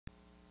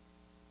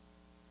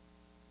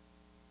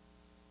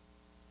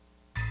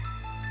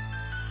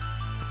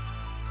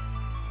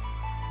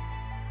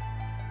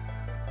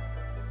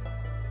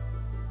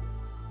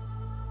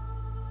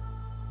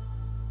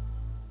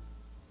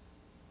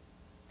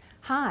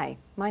Hi,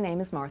 my name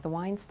is Martha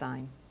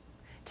Weinstein.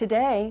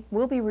 Today,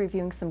 we'll be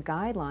reviewing some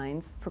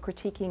guidelines for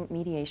critiquing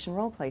mediation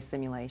role-play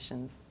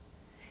simulations.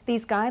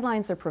 These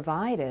guidelines are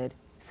provided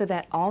so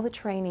that all the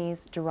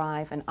trainees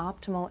derive an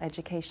optimal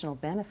educational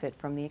benefit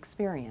from the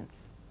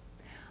experience.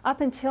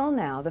 Up until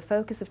now, the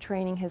focus of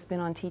training has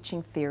been on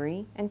teaching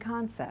theory and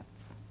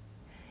concepts.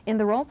 In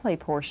the role-play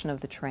portion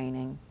of the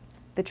training,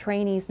 the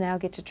trainees now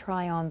get to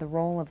try on the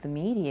role of the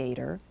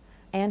mediator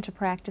and to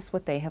practice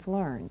what they have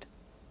learned.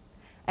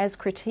 As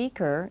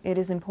critiquer, it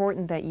is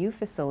important that you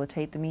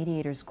facilitate the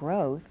mediator's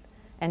growth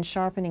and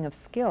sharpening of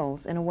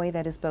skills in a way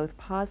that is both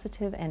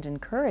positive and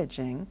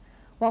encouraging,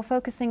 while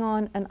focusing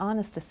on an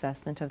honest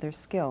assessment of their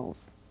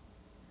skills.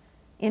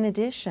 In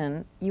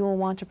addition, you will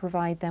want to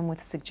provide them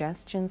with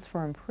suggestions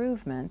for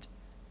improvement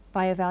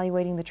by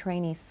evaluating the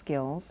trainee's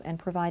skills and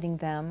providing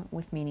them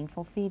with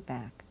meaningful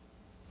feedback.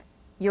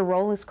 Your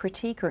role as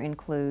critiquer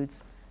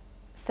includes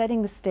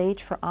setting the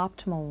stage for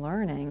optimal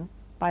learning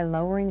by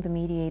lowering the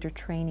mediator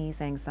trainee's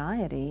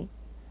anxiety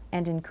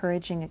and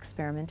encouraging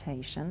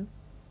experimentation,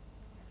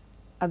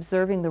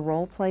 observing the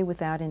role play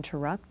without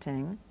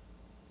interrupting,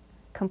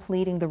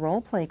 completing the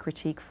role play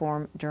critique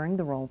form during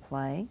the role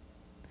play,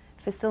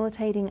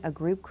 facilitating a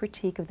group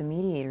critique of the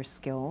mediator's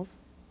skills,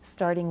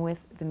 starting with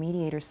the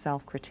mediator's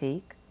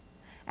self-critique,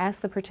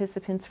 ask the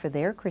participants for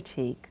their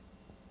critique,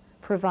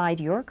 provide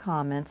your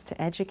comments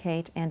to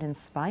educate and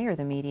inspire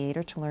the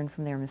mediator to learn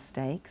from their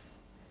mistakes,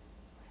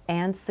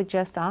 and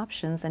suggest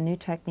options and new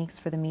techniques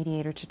for the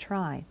mediator to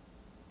try.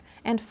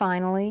 And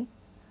finally,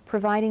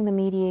 providing the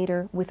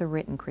mediator with a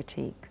written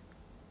critique.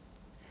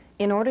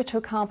 In order to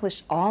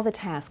accomplish all the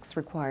tasks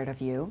required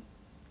of you,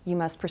 you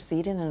must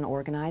proceed in an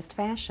organized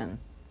fashion.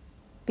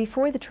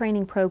 Before the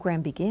training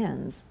program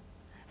begins,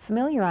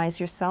 familiarize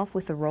yourself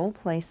with the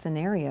role-play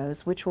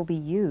scenarios which will be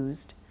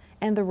used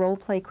and the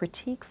role-play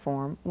critique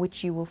form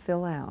which you will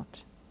fill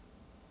out.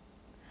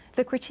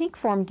 The critique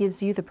form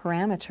gives you the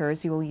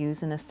parameters you will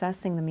use in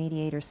assessing the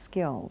mediator's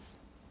skills.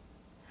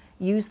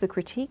 Use the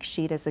critique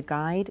sheet as a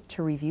guide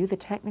to review the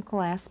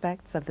technical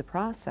aspects of the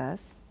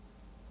process,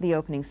 the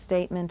opening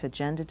statement,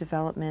 agenda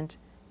development,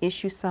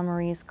 issue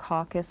summaries,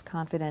 caucus,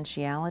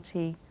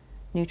 confidentiality,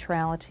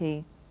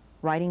 neutrality,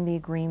 writing the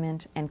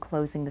agreement, and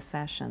closing the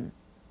session.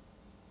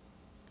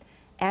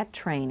 At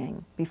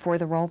training, before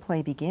the role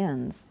play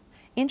begins,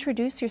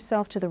 introduce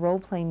yourself to the role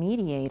play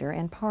mediator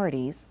and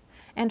parties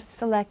and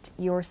select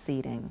your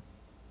seating.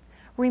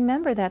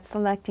 Remember that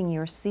selecting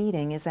your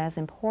seating is as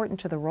important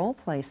to the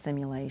role-play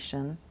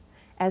simulation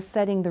as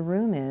setting the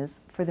room is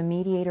for the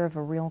mediator of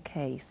a real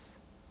case.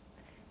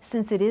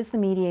 Since it is the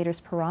mediator's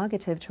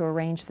prerogative to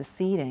arrange the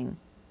seating,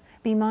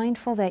 be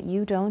mindful that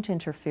you don't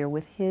interfere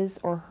with his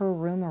or her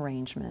room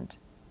arrangement.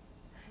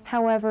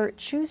 However,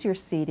 choose your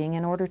seating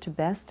in order to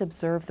best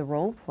observe the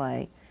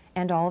role-play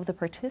and all of the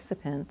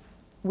participants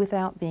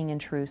without being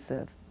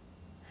intrusive.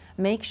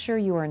 Make sure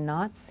you are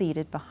not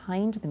seated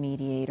behind the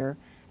mediator,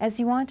 as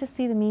you want to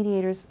see the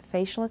mediator's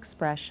facial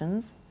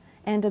expressions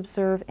and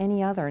observe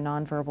any other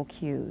nonverbal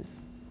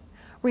cues.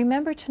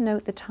 Remember to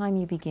note the time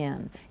you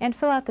begin and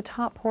fill out the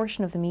top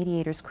portion of the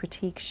mediator's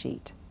critique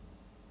sheet.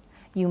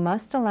 You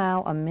must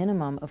allow a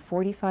minimum of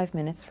 45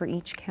 minutes for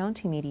each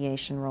county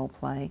mediation role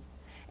play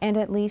and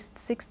at least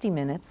 60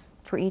 minutes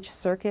for each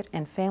circuit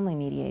and family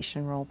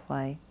mediation role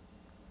play.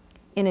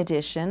 In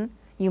addition,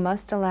 you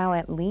must allow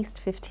at least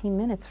 15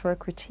 minutes for a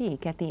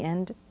critique at the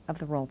end of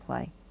the role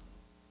play.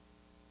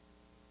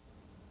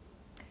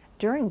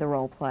 During the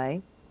role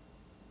play,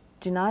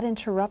 do not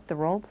interrupt the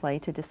role play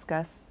to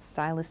discuss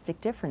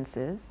stylistic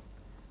differences,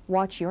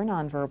 watch your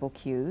nonverbal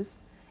cues,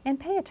 and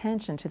pay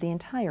attention to the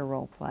entire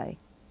role play.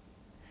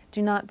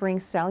 Do not bring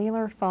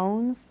cellular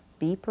phones,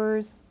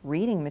 beepers,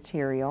 reading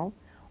material,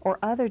 or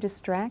other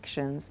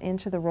distractions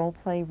into the role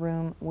play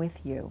room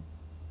with you.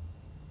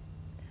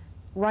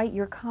 Write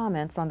your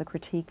comments on the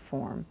critique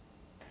form.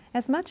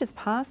 As much as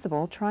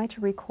possible, try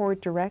to record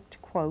direct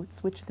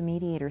quotes which the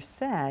mediator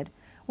said,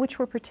 which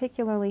were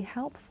particularly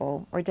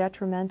helpful or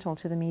detrimental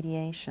to the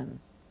mediation.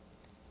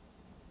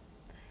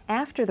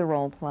 After the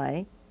role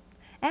play,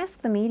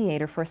 ask the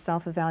mediator for a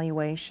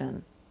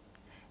self-evaluation.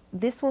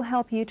 This will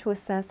help you to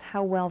assess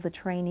how well the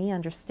trainee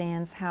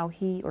understands how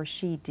he or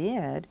she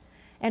did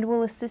and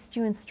will assist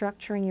you in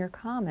structuring your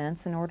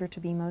comments in order to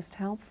be most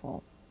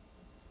helpful.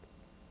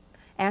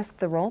 Ask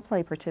the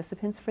role-play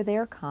participants for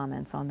their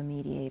comments on the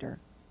mediator.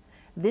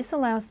 This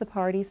allows the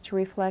parties to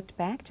reflect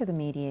back to the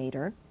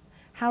mediator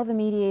how the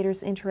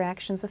mediator's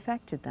interactions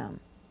affected them.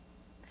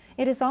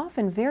 It is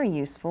often very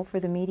useful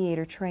for the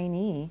mediator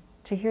trainee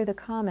to hear the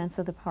comments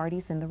of the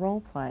parties in the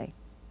role-play.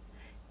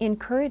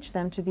 Encourage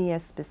them to be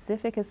as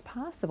specific as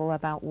possible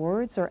about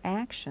words or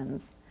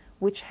actions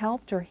which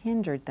helped or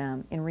hindered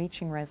them in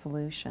reaching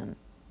resolution.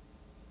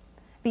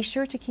 Be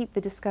sure to keep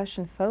the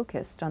discussion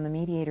focused on the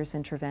mediator's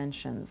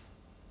interventions.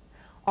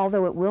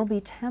 Although it will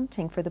be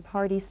tempting for the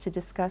parties to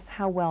discuss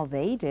how well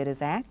they did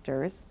as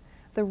actors,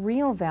 the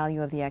real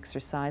value of the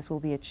exercise will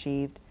be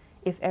achieved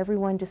if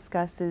everyone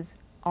discusses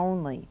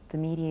only the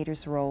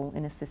mediator's role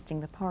in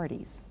assisting the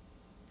parties.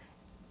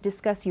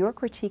 Discuss your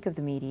critique of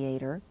the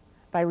mediator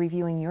by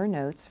reviewing your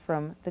notes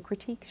from the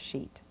critique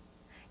sheet.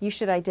 You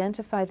should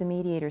identify the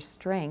mediator's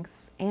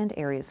strengths and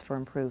areas for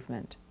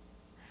improvement.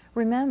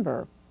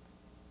 Remember,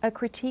 a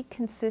critique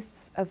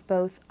consists of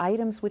both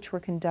items which were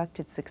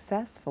conducted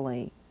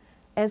successfully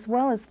as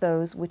well as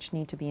those which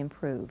need to be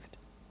improved.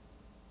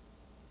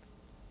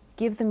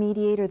 Give the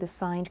mediator the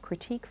signed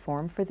critique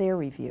form for their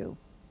review.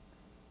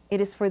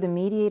 It is for the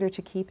mediator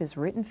to keep his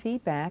written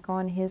feedback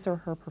on his or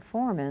her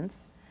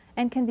performance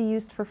and can be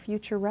used for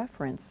future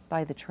reference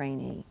by the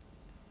trainee.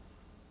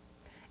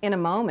 In a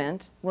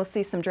moment, we'll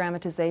see some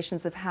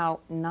dramatizations of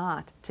how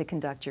not to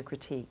conduct your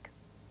critique.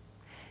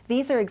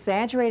 These are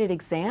exaggerated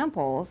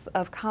examples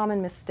of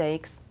common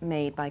mistakes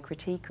made by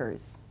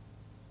critiquers.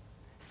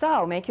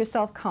 So, make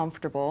yourself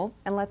comfortable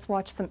and let's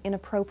watch some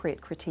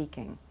inappropriate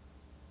critiquing.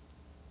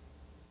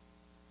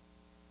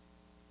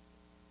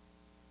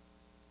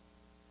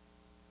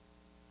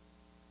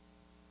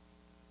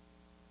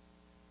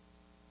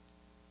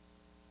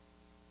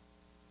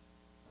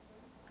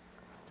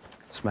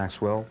 Ms.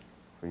 Maxwell,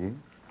 for you.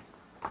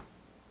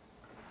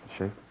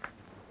 Schaefer.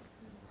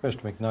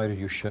 Mr. McKnight, are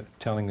you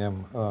telling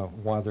them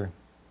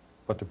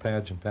what the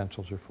pads and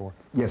pencils are for?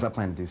 Yes, I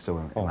plan to do so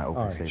in my opening all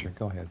right, statement. sir,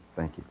 go ahead.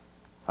 Thank you.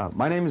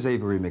 My name is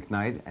Avery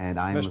McKnight, and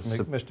I am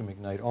Mr.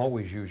 McKnight,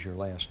 always use your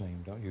last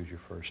name, don't use your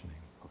first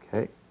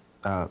name.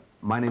 Okay.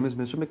 My name is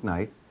Mr.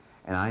 McKnight,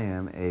 and I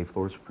am a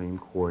Florida Supreme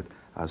Court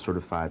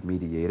certified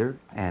mediator,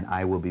 and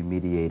I will be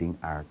mediating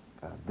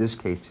this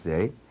case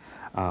today.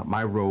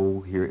 My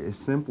role here is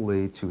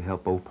simply to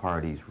help both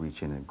parties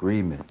reach an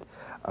agreement.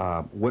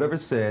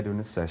 Whatever's said during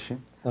the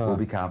session will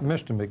be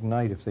confidential. Mr.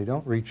 McKnight, if they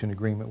don't reach an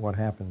agreement, what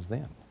happens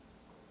then?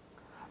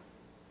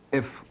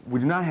 If we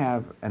do not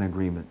have an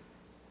agreement,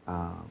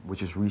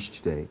 which is reached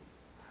today,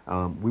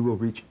 we will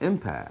reach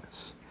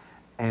impasse,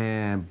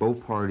 and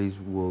both parties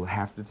will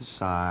have to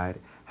decide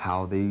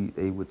how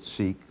they would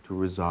seek to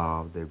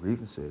resolve their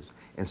grievances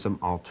in some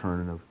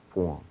alternative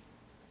form.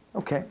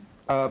 Okay.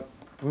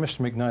 Mr.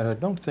 McKnight, I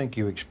don't think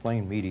you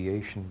explained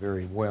mediation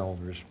very well.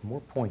 There's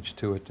more points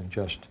to it than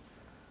just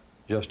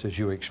as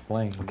you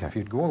explained. Okay. If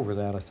you'd go over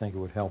that, I think it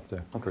would help the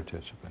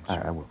participants.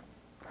 I will.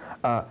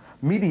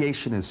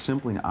 Mediation is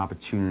simply an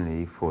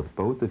opportunity for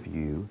both of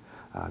you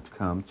to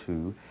come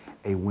to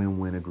a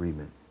win-win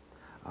agreement.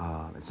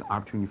 It's an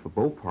opportunity for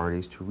both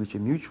parties to reach a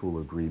mutual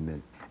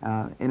agreement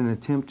in an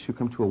attempt to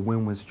come to a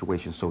win-win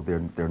situation so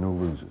there are no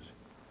losers.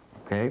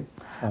 Okay?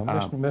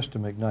 Mr.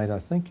 McKnight, I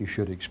think you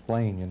should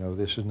explain, you know,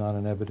 this is not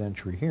an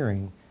evidentiary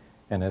hearing,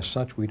 and as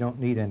such, we don't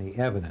need any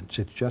evidence.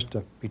 It's just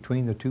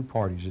between the two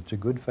parties. It's a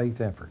good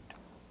faith effort.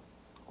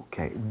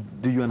 Okay.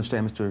 Do you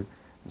understand Mr.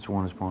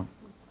 Warner's point?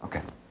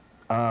 Okay.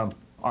 Are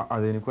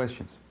there any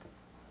questions?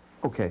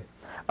 Okay.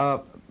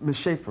 Ms.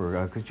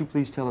 Schaefer, could you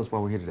please tell us why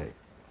we're here today?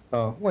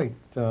 Wait,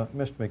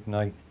 Mr.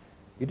 McKnight,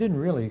 you didn't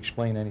really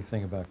explain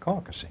anything about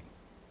caucusing.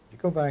 You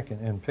go back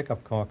and pick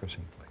up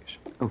caucusing, please.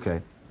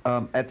 Okay.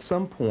 At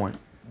some point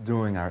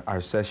during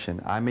our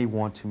session, I may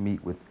want to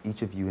meet with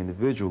each of you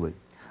individually.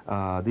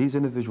 These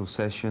individual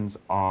sessions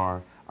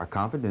are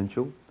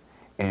confidential,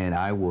 and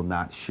I will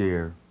not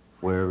share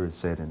whatever is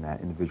said in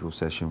that individual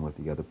session with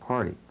the other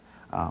party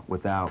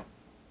without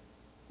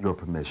your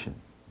permission,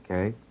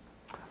 okay?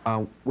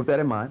 With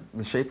that in mind,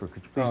 Ms. Schaefer,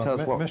 could you please tell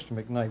us what... Mr.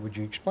 McKnight, would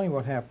you explain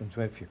what happens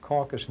if you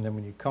caucus and then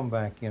when you come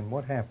back in,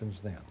 what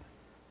happens then?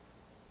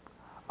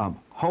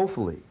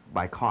 Hopefully,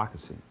 by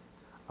caucusing,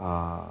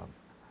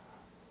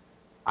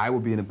 I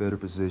will be in a better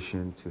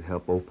position to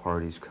help both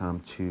parties come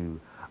to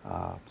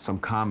some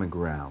common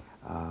ground.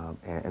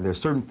 And there are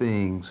certain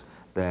things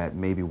that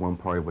maybe one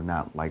party would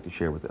not like to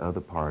share with the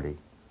other party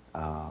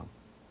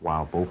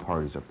while both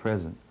parties are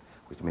present,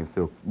 which may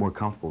feel more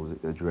comfortable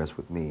to address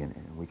with me, and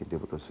we can deal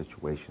with those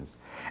situations.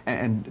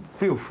 And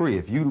feel free,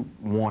 if you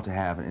want to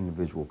have an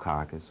individual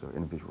caucus or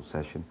individual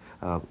session,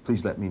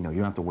 please let me know. You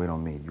don't have to wait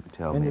on me. You can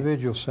tell me.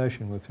 Individual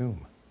session with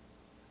whom?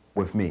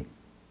 With me.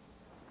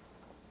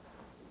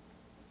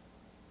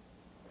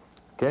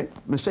 Okay,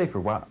 Ms. Schaefer,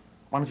 why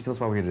don't you tell us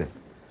why we're here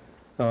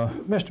today?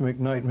 Mr.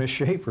 McKnight, Ms.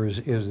 Schaefer is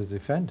the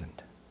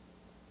defendant.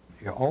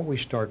 You always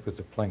start with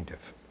the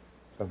plaintiff.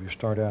 So if you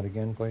start out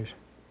again, please.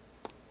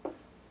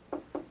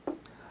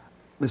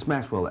 Ms.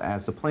 Maxwell,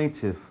 as the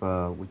plaintiff,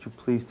 would you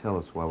please tell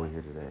us why we're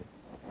here today?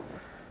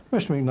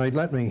 Mr.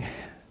 McKnight,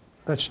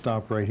 let's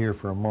stop right here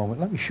for a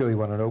moment. Let me show you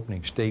what an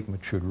opening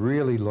statement should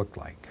really look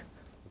like.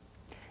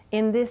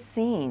 In this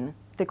scene,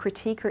 the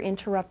critiquer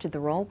interrupted the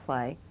role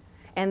play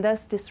and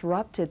thus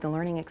disrupted the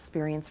learning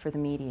experience for the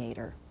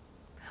mediator.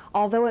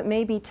 Although it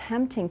may be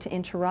tempting to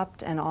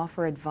interrupt and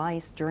offer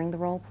advice during the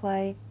role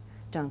play,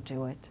 don't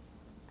do it.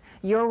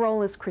 Your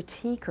role as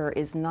critiquer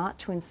is not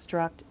to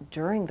instruct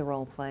during the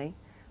role play,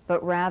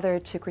 but rather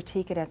to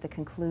critique it at the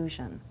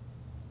conclusion.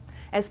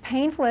 As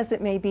painful as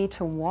it may be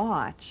to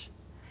watch,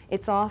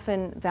 it's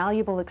often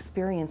valuable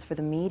experience for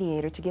the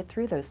mediator to get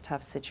through those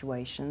tough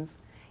situations,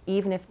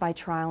 even if by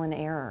trial and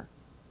error.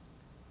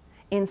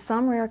 In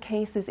some rare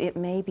cases, it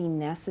may be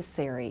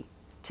necessary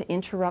to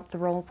interrupt the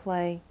role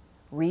play,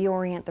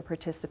 reorient the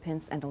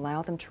participants, and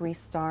allow them to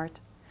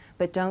restart,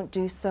 but don't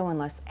do so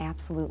unless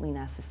absolutely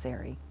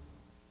necessary.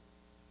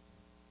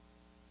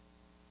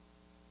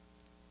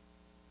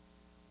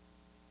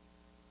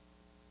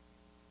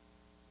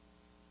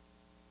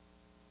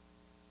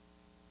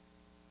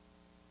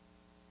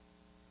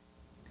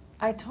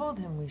 I told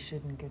him we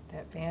shouldn't get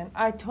that van.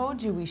 I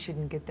told you we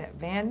shouldn't get that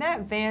van.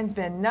 That van's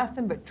been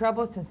nothing but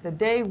trouble since the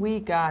day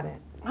we got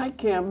it. I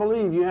can't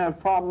believe you have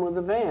a problem with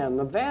the van.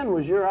 The van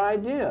was your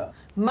idea.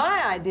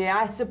 My idea?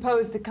 I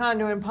suppose the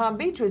condo in Palm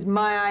Beach was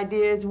my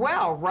idea as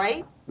well,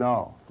 right?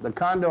 No, the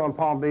condo in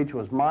Palm Beach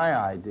was my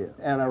idea,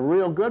 and a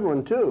real good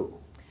one, too.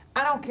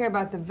 I don't care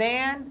about the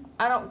van.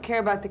 I don't care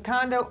about the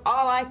condo.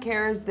 All I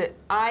care is that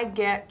I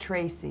get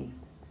Tracy.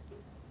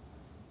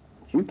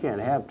 You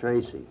can't have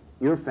Tracy.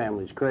 Your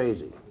family's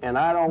crazy, and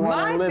I don't want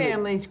to live My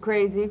family's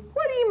crazy?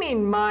 What do you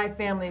mean my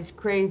family's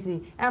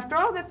crazy? After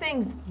all the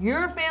things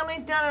your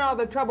family's done and all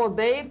the trouble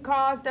they've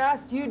caused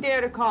us, you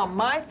dare to call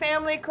my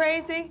family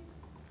crazy?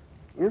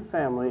 Your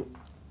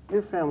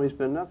family's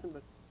been nothing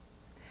but...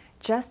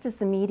 Just as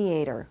the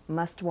mediator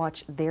must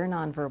watch their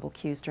nonverbal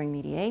cues during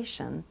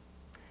mediation,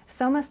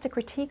 so must a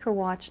critiquer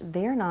watch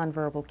their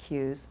nonverbal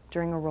cues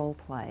during a role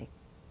play.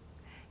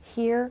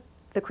 Here,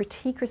 the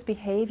critiquer's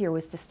behavior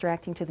was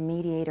distracting to the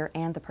mediator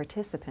and the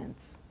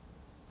participants.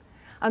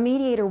 A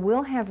mediator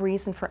will have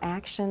reason for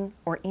action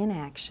or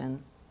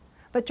inaction,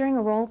 but during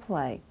a role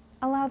play,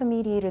 allow the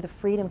mediator the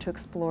freedom to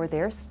explore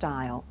their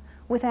style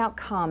without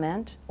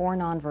comment or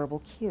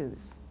nonverbal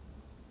cues.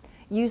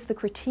 Use the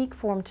critique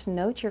form to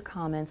note your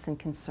comments and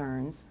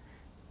concerns,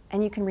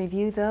 and you can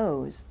review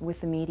those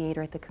with the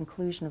mediator at the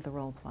conclusion of the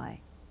role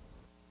play.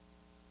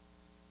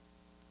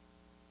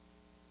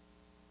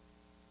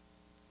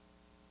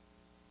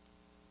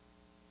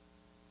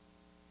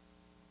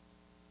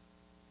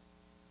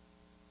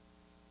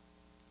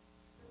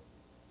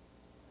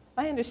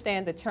 I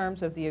understand the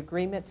terms of the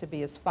agreement to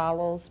be as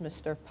follows.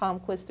 Mr.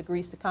 Palmquist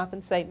agrees to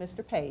compensate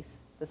Mr. Pace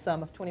the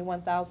sum of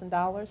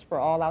 $21,000 for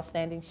all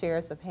outstanding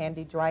shares of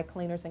Handy Dry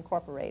Cleaners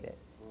Incorporated.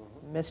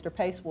 Mr.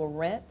 Pace will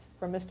rent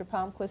from Mr.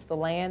 Palmquist the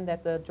land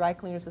that the dry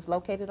cleaners is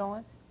located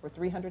on for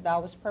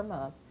 $300 per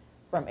month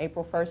from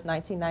April 1st,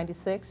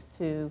 1996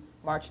 to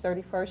March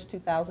 31st,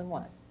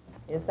 2001.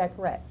 Is that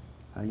correct?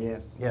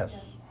 Yes. Yes.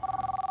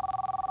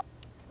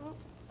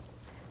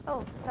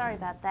 Oh, sorry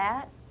about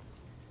that.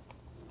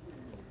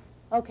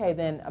 Okay,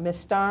 then Ms.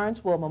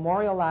 Starnes will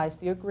memorialize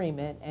the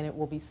agreement and it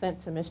will be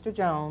sent to Mr.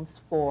 Jones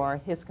for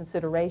his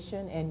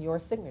consideration and your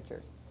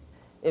signatures.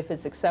 If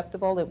it's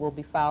acceptable, it will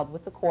be filed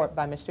with the court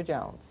by Mr.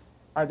 Jones.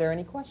 Are there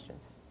any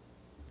questions?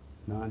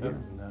 None here.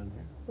 None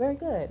here. Very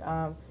good.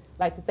 I'd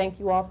like to thank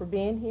you all for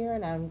being here,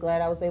 and I'm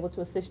glad I was able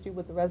to assist you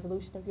with the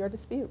resolution of your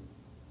dispute.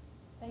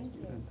 Thank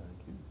you.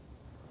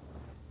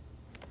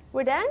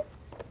 We're done?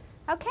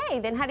 Okay,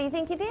 then how do you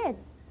think you did?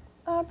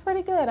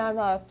 Pretty good.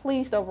 I'm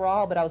pleased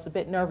overall, but I was a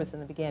bit nervous in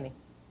the beginning.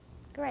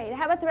 Great.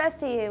 How about the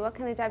rest of you? What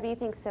kind of job do you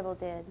think Sybil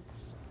did?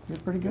 You're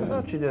pretty good.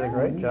 Well, she did a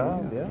great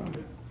job, yeah.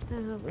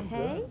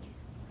 Okay.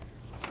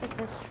 Get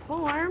this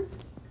form.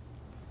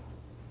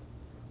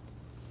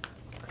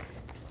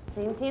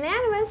 Seems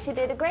unanimous. She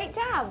did a great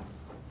job.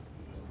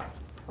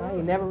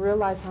 You never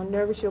realize how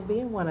nervous you'll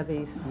be in one of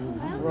these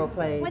role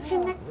plays. What's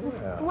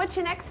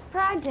your next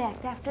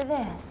project after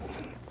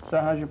this? So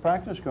how's your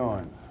practice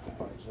going?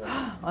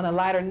 On a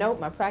lighter note,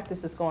 my practice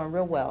is going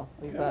real well.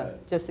 We've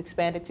just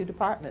expanded 2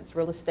 departments,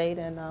 real estate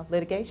and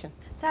litigation.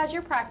 So how's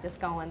your practice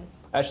going?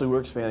 Actually,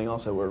 we're expanding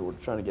also. We're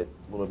trying to get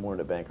a little bit more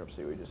into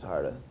bankruptcy. We just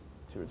hired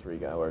 2 or 3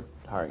 guys. We're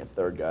hiring a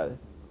 3rd guy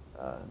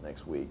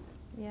next week.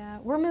 Yeah,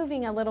 we're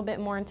moving a little bit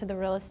more into the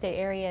real estate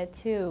area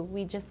too.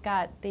 We just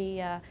got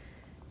the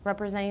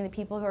representing the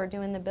people who are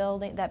doing the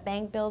building, that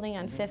bank building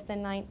on 5th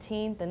and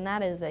 19th, and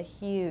that is a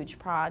huge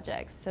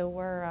project. So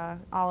we're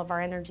all of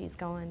our energy's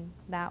going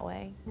that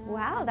way.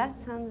 Wow, that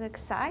sounds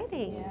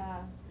exciting. Yeah,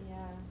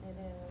 it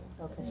is.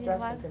 So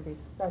construction can be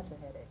such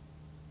a headache.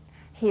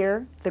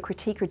 Here, the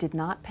critiquer did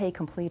not pay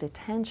complete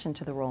attention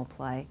to the role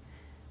play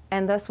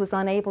and thus was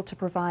unable to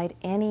provide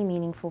any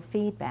meaningful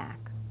feedback.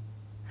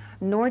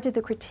 Nor did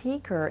the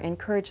critiquer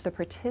encourage the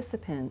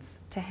participants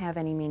to have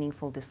any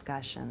meaningful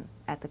discussion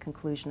at the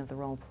conclusion of the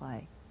role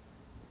play.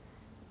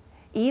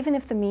 Even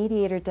if the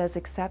mediator does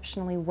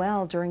exceptionally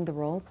well during the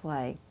role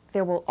play,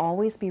 there will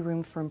always be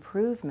room for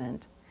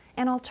improvement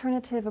and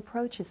alternative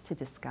approaches to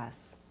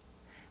discuss.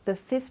 The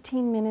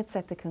 15 minutes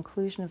at the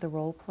conclusion of the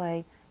role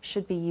play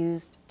should be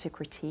used to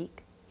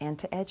critique and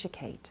to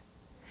educate.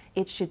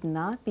 It should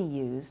not be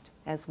used,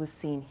 as was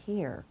seen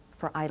here,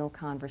 for idle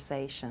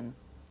conversation.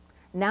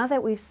 Now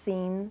that we've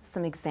seen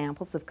some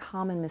examples of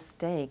common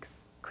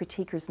mistakes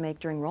critiquers make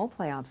during role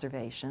play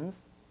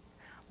observations,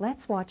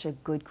 let's watch a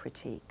good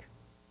critique.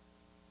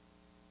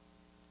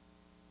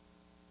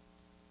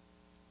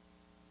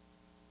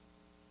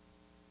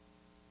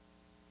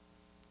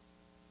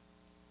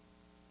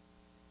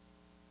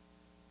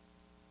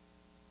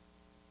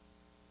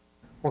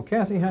 Well,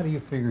 Kathy, how do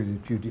you figure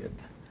that you did?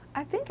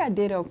 I think I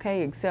did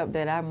okay, except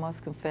that I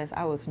must confess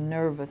I was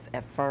nervous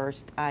at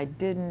first. I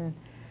didn't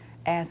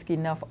ask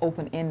enough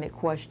open-ended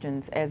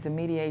questions. As the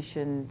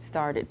mediation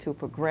started to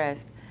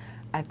progress,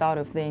 I thought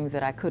of things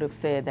that I could have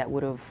said that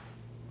would have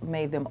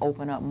made them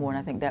open up more, and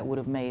I think that would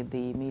have made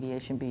the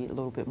mediation be a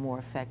little bit more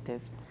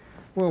effective.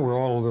 Well, we're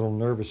all a little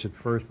nervous at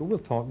first, but we'll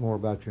talk more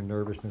about your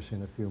nervousness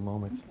in a few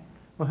moments. Okay.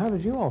 Well, how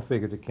did you all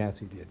figure that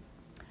Kathy did?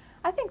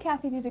 I think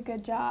Kathy did a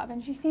good job,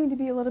 and she seemed to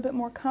be a little bit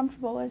more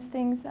comfortable as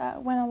things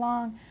went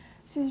along.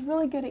 She was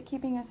really good at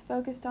keeping us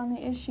focused on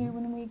the issue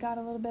when we got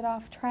a little bit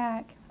off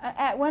track.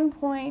 At one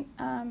point,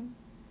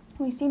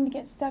 we seemed to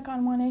get stuck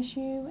on one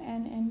issue,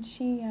 and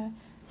she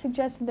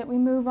suggested that we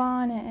move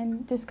on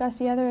and discuss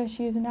the other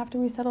issues, and after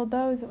we settled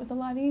those, it was a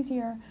lot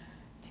easier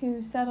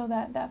to settle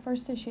that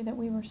first issue that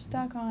we were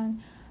stuck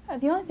on.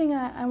 The only thing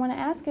I want to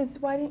ask is,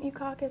 why didn't you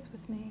caucus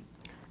with me?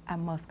 I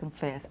must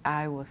confess,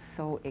 I was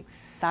so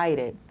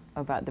excited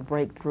about the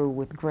breakthrough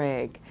with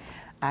Greg.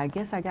 I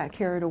guess I got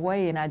carried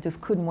away, and I just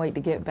couldn't wait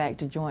to get back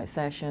to joint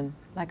session.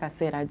 Like I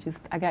said,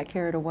 I got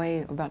carried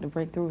away about the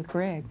breakthrough with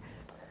Greg.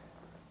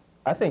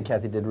 I think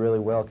Kathy did really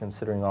well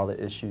considering all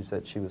the issues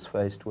that she was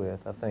faced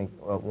with. I think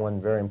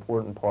one very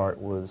important part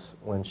was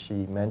when she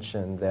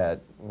mentioned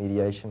that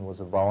mediation was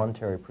a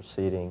voluntary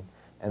proceeding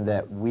and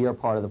that we are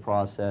part of the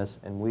process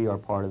and we are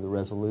part of the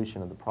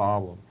resolution of the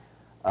problem.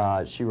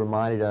 She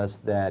reminded us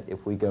that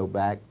if we go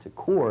back to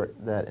court,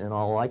 that in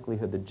all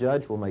likelihood the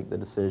judge will make the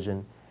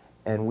decision,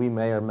 and we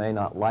may or may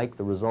not like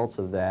the results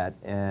of that,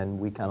 and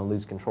we kind of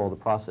lose control of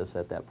the process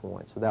at that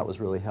point. So that was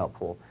really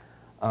helpful.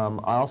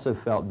 I also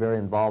felt very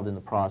involved in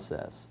the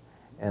process,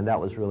 and that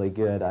was really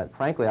good.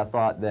 Frankly, I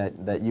thought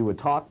that you would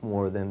talk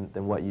more than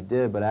what you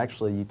did, but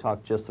actually you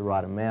talked just the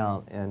right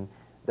amount, and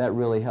that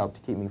really helped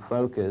to keep me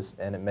focused,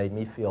 and it made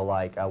me feel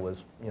like I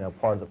was,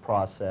 part of the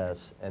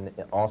process and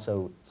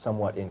also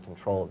somewhat in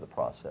control of the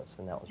process,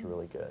 and that was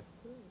really good.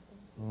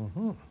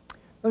 Mm-hmm.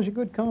 Those are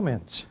good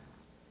comments.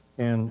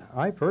 And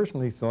I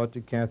personally thought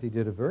that Kathy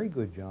did a very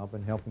good job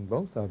in helping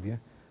both of you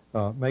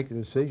make a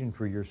decision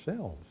for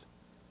yourselves.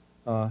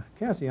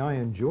 Kathy, I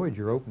enjoyed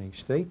your opening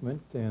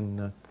statement,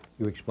 and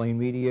you explained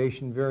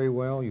mediation very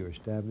well. You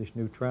established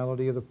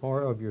neutrality of the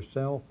part of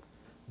yourself.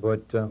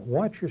 But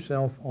watch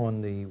yourself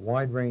on the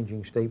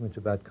wide-ranging statements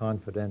about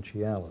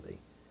confidentiality.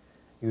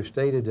 You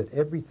stated that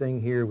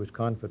everything here was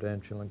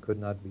confidential and could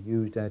not be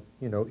used at,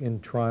 in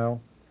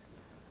trial.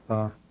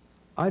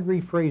 I'd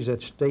rephrase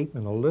that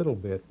statement a little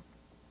bit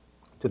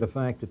to the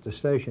fact that the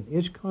session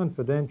is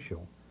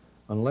confidential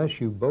unless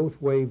you both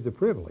waive the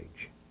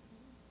privilege.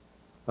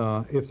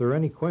 If there are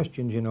any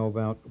questions,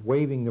 about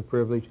waiving the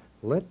privilege,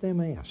 let them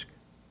ask.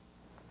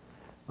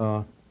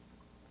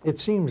 It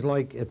seems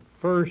like at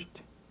first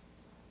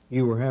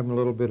you were having a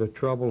little bit of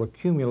trouble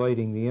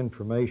accumulating the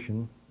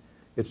information.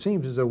 It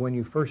seems as though when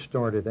you first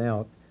started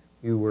out,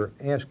 you were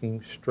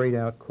asking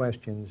straight-out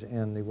questions,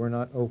 and they were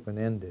not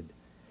open-ended.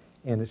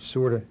 And it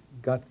sort of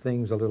got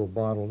things a little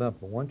bottled up.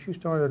 But once you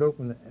started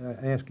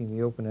asking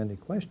the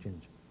open-ended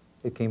questions,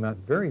 it came out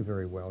very,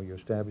 very well. You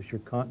established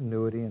your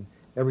continuity, and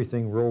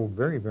everything rolled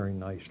very, very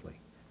nicely.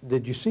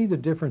 Did you see the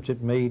difference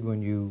it made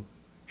when you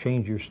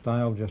changed your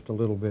style just a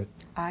little bit?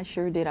 I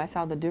sure did. I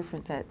saw the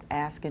difference that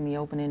asking the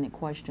open-ended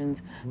questions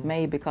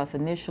made, because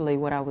initially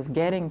what I was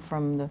getting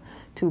from the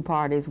two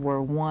parties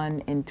were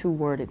 1- and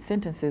 2-worded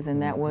sentences,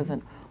 and that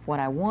wasn't what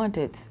I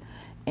wanted.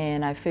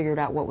 And I figured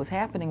out what was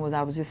happening was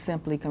I was just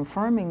simply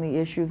confirming the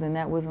issues, and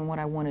that wasn't what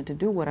I wanted to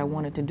do. What I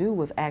wanted to do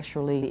was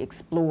actually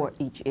explore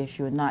each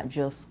issue and not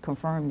just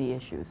confirm the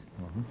issues.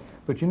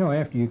 But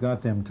after you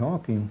got them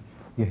talking,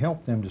 you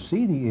helped them to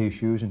see the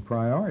issues and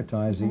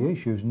prioritize the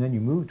issues, and then you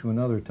moved to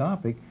another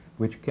topic,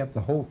 which kept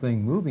the whole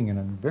thing moving in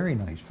a very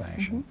nice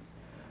fashion.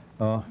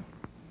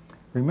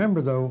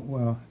 Remember,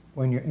 though,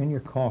 when you're in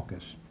your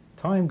caucus,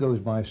 time goes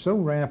by so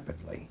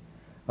rapidly.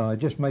 It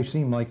just may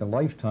seem like a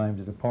lifetime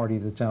to the party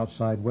that's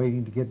outside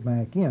waiting to get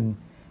back in.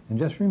 And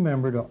just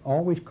remember to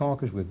always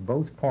caucus with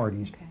both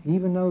parties,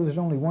 even though there's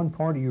only one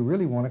party you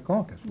really want to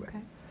caucus with.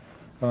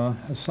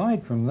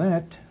 Aside from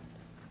that,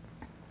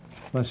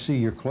 let's see,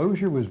 your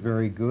closure was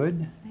very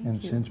good.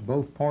 Thank you. Since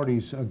both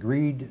parties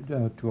agreed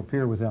to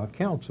appear without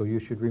counsel, you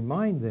should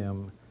remind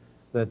them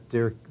that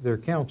their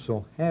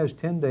counsel has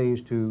 10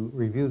 days to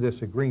review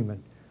this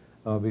agreement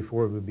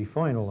before it would be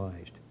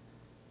finalized.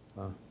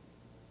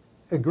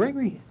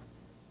 Gregory,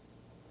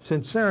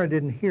 since Sarah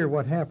didn't hear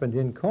what happened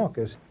in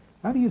caucus,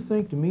 how do you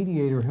think the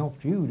mediator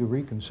helped you to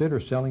reconsider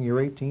selling your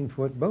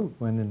 18-foot boat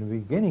when in the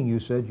beginning you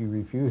said you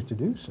refused to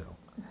do so?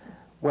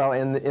 Well,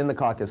 in the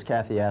caucus,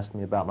 Kathy asked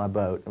me about my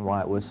boat and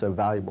why it was so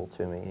valuable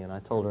to me, and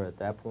I told her at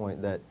that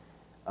point that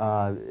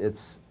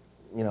it's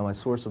a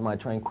source of my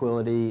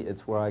tranquility.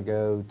 It's where I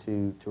go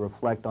to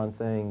reflect on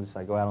things.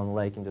 I go out on the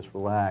lake and just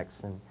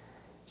relax. And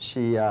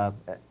she,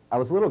 I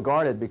was a little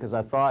guarded because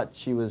I thought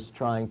she was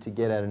trying to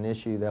get at an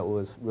issue that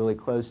was really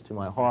close to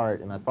my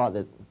heart, and I thought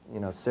that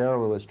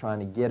Sarah was trying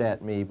to get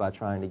at me by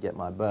trying to get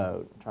my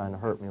boat, trying to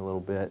hurt me a little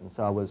bit, and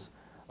so I was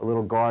a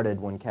little guarded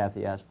when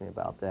Kathy asked me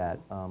about that.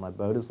 My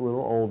boat is a little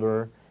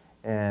older,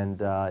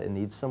 and it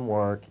needs some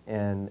work.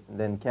 And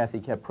then Kathy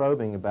kept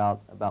probing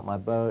about my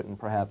boat and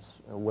perhaps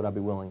would I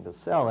be willing to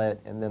sell it,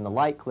 and then the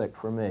light clicked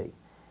for me.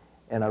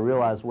 And I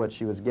realized what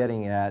she was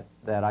getting at,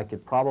 that I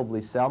could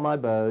probably sell my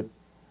boat,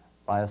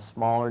 buy a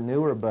smaller,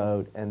 newer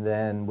boat, and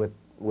then with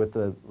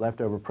the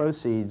leftover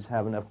proceeds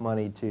have enough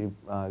money to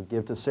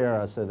give to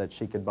Sarah so that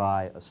she could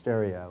buy a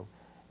stereo.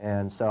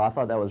 And so I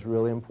thought that was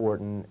really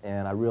important,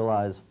 and I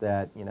realized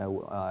that, you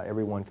know,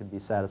 everyone could be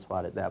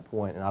satisfied at that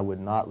point, and I would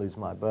not lose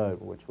my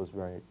boat, which was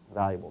very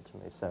valuable to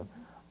me. So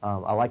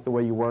I like the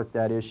way you worked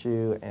that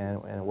issue, and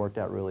it worked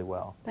out really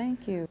well.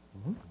 Thank you.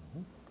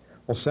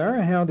 Well,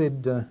 Sarah, how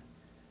did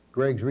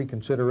Greg's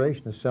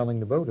reconsideration of selling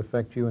the boat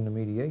affect you in the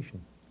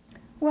mediation?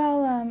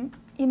 Well,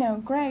 you know,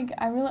 Greg,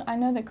 I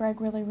know that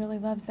Greg really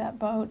loves that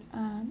boat,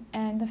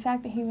 and the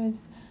fact that he was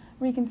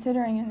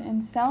reconsidering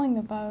and selling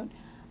the boat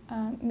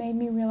made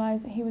me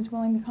realize that he was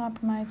willing to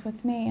compromise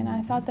with me, and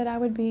I thought that I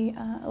would be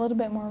a little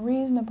bit more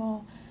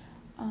reasonable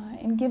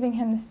in giving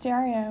him the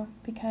stereo,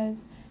 because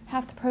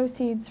half the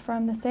proceeds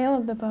from the sale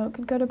of the boat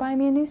could go to buy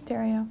me a new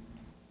stereo.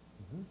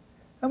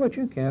 How about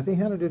you, Kathy?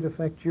 How did it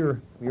affect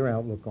your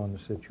outlook on the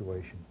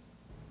situation?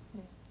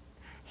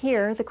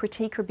 Here, the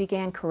critiquer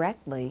began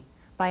correctly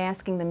by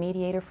asking the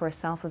mediator for a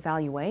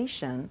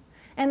self-evaluation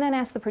and then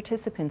asked the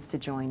participants to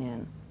join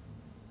in.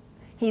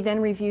 He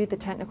then reviewed the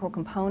technical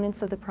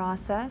components of the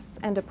process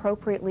and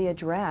appropriately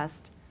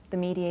addressed the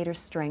mediator's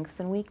strengths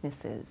and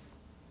weaknesses.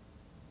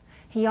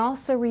 He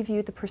also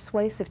reviewed the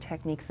persuasive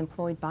techniques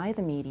employed by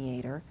the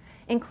mediator,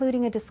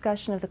 including a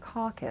discussion of the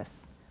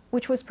caucus,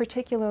 which was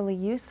particularly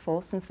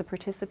useful since the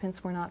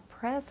participants were not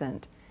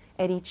present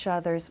at each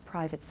other's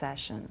private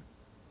session.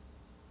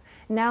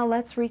 Now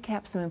let's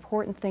recap some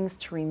important things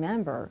to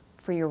remember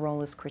for your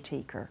role as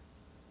critiquer.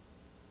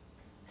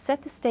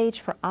 Set the stage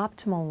for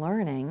optimal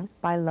learning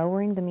by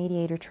lowering the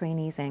mediator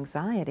trainee's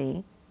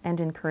anxiety and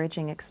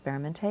encouraging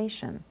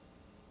experimentation.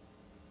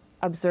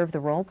 Observe the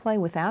role play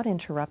without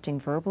interrupting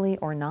verbally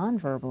or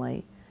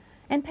non-verbally,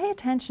 and pay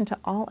attention to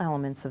all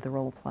elements of the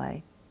role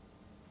play.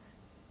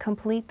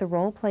 Complete the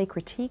role play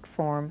critique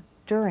form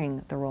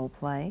during the role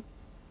play.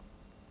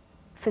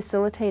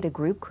 Facilitate a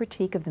group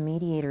critique of the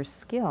mediator's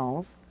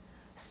skills,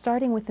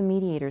 starting with the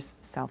mediator's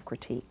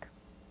self-critique.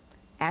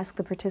 Ask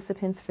the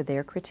participants for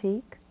their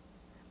critique.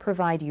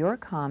 Provide your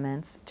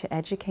comments to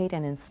educate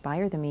and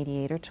inspire the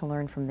mediator to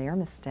learn from their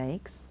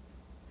mistakes,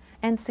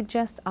 and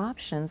suggest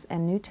options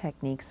and new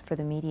techniques for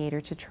the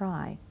mediator to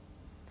try.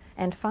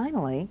 And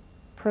finally,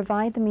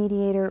 provide the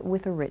mediator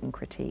with a written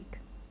critique.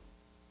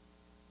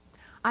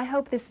 I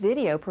hope this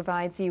video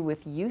provides you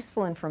with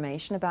useful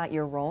information about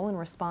your role and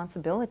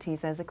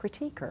responsibilities as a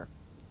critiquer.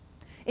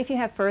 If you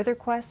have further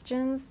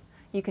questions,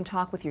 you can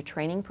talk with your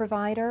training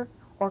provider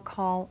or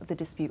call the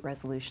Dispute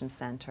Resolution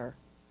Center.